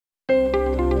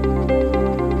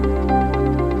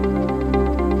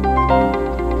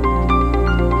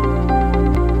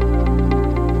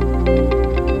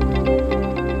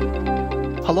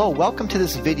Hello, welcome to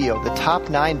this video, the top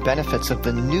 9 benefits of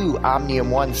the new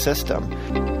Omnium One system.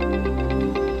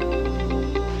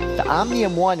 The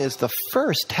Omnium One is the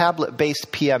first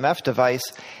tablet-based PEMF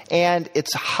device, and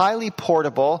it's highly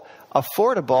portable,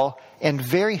 affordable, and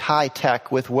very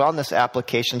high-tech with wellness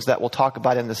applications that we'll talk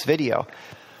about in this video.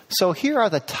 So here are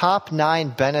the top 9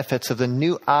 benefits of the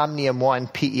new Omnium One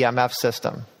PEMF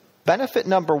system. Benefit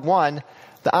number 1,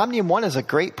 the Omnium One is a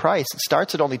great price. It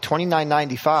starts at only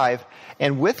 $29.95,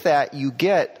 and with that you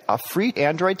get a free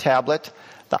Android tablet,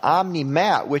 the Omni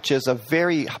Mat, which is a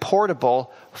very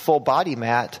portable full body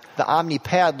mat, the Omni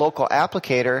Pad local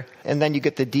applicator, and then you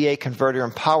get the DA converter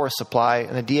and power supply.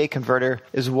 And the DA converter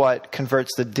is what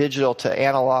converts the digital to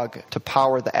analog to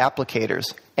power the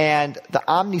applicators. And the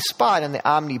Omnispot and the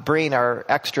Omnibrain are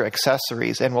extra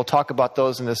accessories, and we'll talk about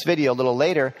those in this video a little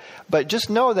later. But just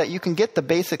know that you can get the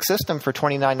basic system for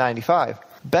 $29.95.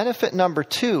 Benefit number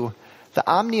 2, the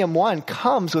Omnium One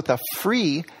comes with a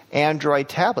free Android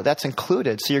tablet. That's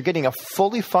included. So you're getting a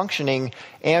fully functioning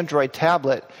Android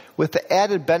tablet with the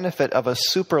added benefit of a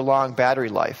super long battery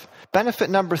life. Benefit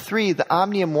number 3, the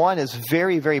Omnium One is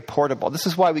very, very portable. This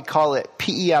is why we call it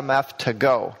PEMF to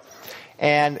go.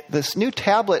 And this new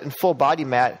tablet and full body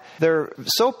mat, they're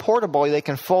so portable they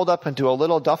can fold up into a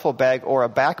little duffel bag or a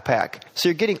backpack. So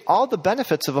you're getting all the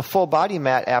benefits of a full body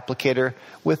mat applicator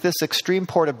with this extreme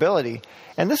portability.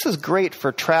 And this is great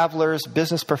for travelers,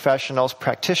 business professionals,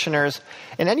 practitioners,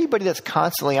 and anybody that's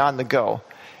constantly on the go.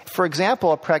 For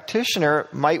example, a practitioner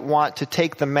might want to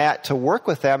take the mat to work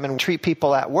with them and treat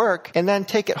people at work, and then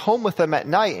take it home with them at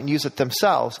night and use it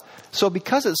themselves. So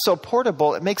because it's so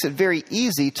portable, it makes it very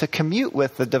easy to commute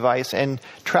with the device and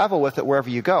travel with it wherever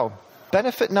you go.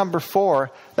 Benefit number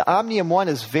 4, the Omnium One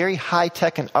is very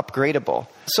high-tech and upgradable.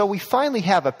 So we finally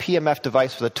have a PEMF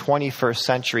device for the 21st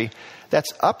century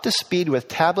that's up to speed with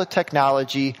tablet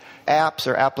technology, apps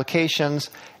or applications,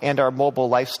 and our mobile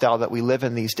lifestyle that we live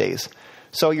in these days.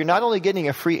 So you're not only getting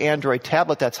a free Android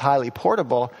tablet that's highly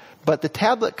portable, but the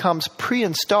tablet comes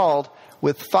pre-installed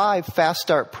with 5 fast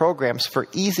start programs for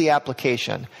easy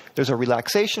application. There's a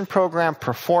relaxation program,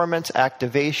 performance,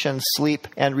 activation, sleep,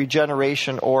 and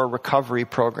regeneration or recovery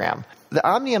program. The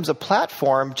Omnium's a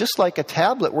platform just like a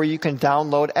tablet where you can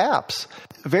download apps.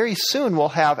 Very soon we'll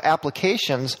have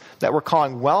applications that we're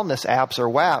calling wellness apps or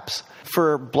WAPs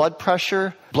for blood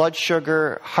pressure, blood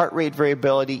sugar, heart rate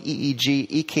variability,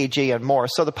 EEG, EKG, and more.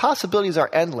 So the possibilities are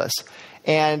endless.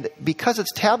 And because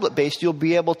it's tablet-based, you'll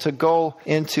be able to go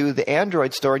into the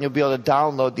Android store and you'll be able to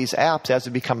download these apps as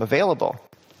they become available.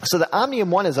 So the Omnium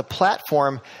One is a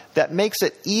platform that makes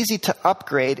it easy to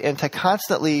upgrade and to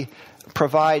constantly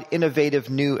provide innovative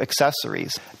new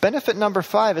accessories. Benefit number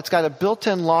 5, it's got a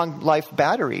built-in long-life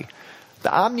battery.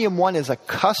 The Omnium One is a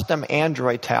custom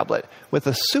Android tablet with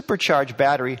a supercharged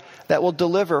battery that will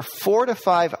deliver 4 to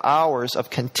 5 hours of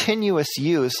continuous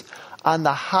use on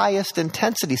the highest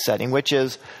intensity setting, which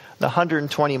is the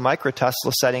 120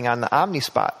 microtesla setting on the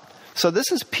Omnispot. So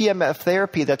this is PEMF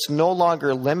therapy that's no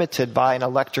longer limited by an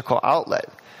electrical outlet.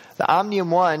 The Omnium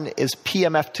One is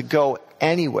PEMF to go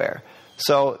anywhere.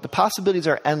 So the possibilities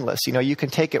are endless. You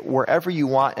can take it wherever you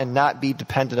want and not be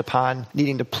dependent upon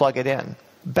needing to plug it in.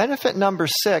 Benefit number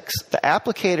 6, the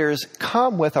applicators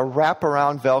come with a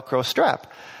wraparound Velcro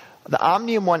strap. The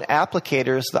Omnium One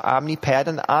applicators, the Omnipad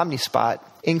and the Omnispot,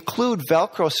 include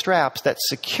Velcro straps that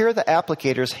secure the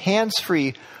applicators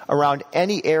hands-free around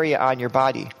any area on your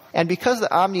body. And because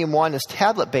the Omnium One is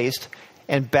tablet-based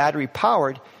and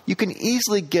battery-powered, you can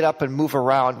easily get up and move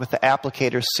around with the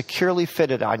applicators securely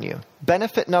fitted on you.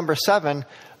 Benefit number 7,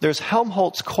 there's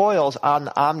Helmholtz Coils on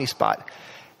the Omnispot.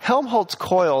 Helmholtz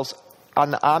Coils on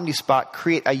the Omnispot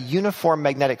create a uniform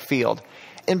magnetic field.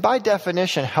 And by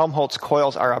definition, Helmholtz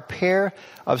coils are a pair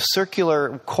of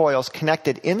circular coils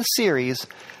connected in series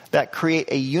that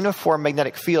create a uniform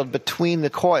magnetic field between the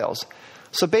coils.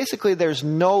 So basically, there's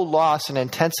no loss in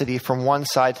intensity from one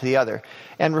side to the other.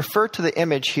 And refer to the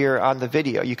image here on the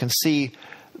video. You can see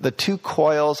the 2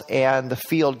 coils and the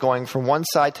field going from one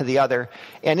side to the other.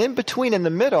 And in between, in the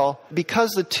middle,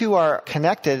 because the 2 are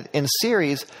connected in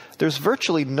series, there's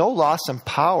virtually no loss in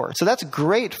power. So that's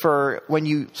great for when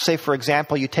you, say, for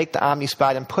example, you take the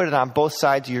Omnispot and put it on both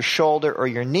sides of your shoulder or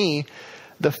your knee.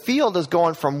 The field is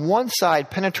going from one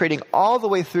side, penetrating all the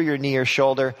way through your knee or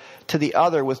shoulder, to the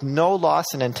other with no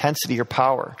loss in intensity or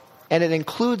power. And it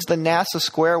includes the NASA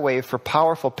square wave for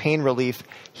powerful pain relief,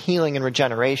 healing, and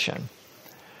regeneration.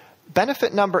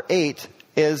 Benefit number 8,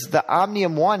 is the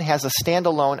Omnium 1 has a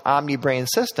standalone Omnibrain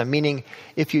system, meaning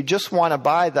if you just want to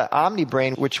buy the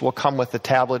Omnibrain, which will come with the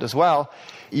tablet as well,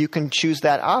 you can choose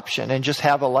that option and just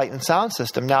have a light and sound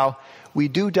system. Now, we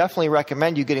do definitely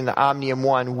recommend you getting the Omnium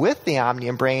 1 with the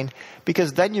Omnibrain,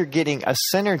 because then you're getting a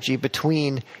synergy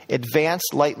between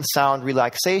advanced light and sound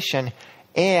relaxation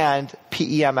and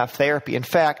PEMF therapy. In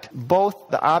fact,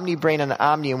 both the Omnibrain and the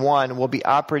Omnium 1 will be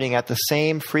operating at the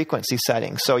same frequency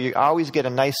setting. So you always get a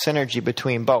nice synergy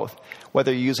between both.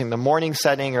 Whether you're using the morning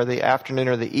setting or the afternoon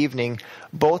or the evening,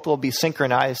 both will be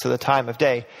synchronized to the time of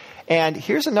day. And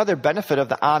here's another benefit of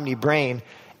the Omnibrain,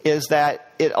 is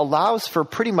that it allows for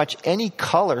pretty much any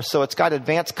color. So it's got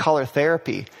advanced color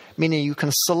therapy, meaning you can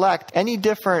select any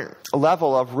different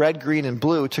level of red, green, and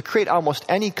blue to create almost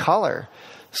any color.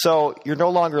 So you're no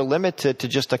longer limited to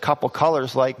just a couple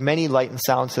colors like many light and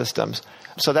sound systems.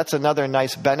 So that's another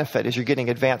nice benefit, is you're getting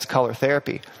advanced color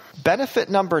therapy. Benefit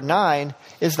number 9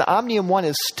 is the Omnium 1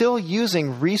 is still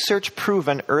using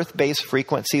research-proven Earth-based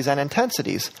frequencies and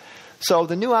intensities. So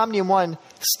the new Omnium 1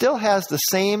 still has the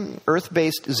same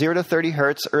Earth-based 0 to 30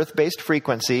 hertz Earth-based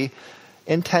frequency,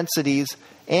 intensities,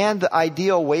 and the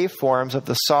ideal waveforms of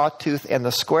the sawtooth and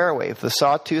the square wave. The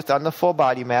sawtooth on the full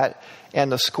body mat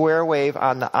and the square wave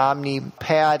on the Omni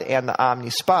pad and the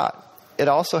Omnispot. It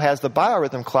also has the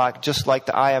biorhythm clock, just like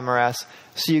the iMRS,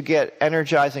 so you get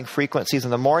energizing frequencies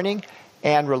in the morning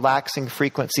and relaxing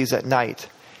frequencies at night.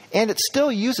 And it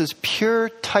still uses pure,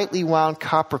 tightly wound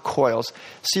copper coils,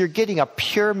 so you're getting a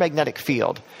pure magnetic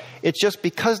field. It's just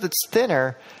because it's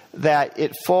thinner that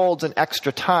it folds an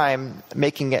extra time,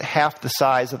 making it half the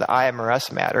size of the iMRS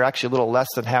mat, or actually a little less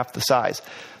than half the size.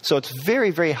 So it's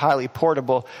very, very highly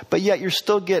portable, but yet you're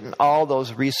still getting all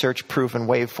those research-proven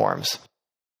waveforms.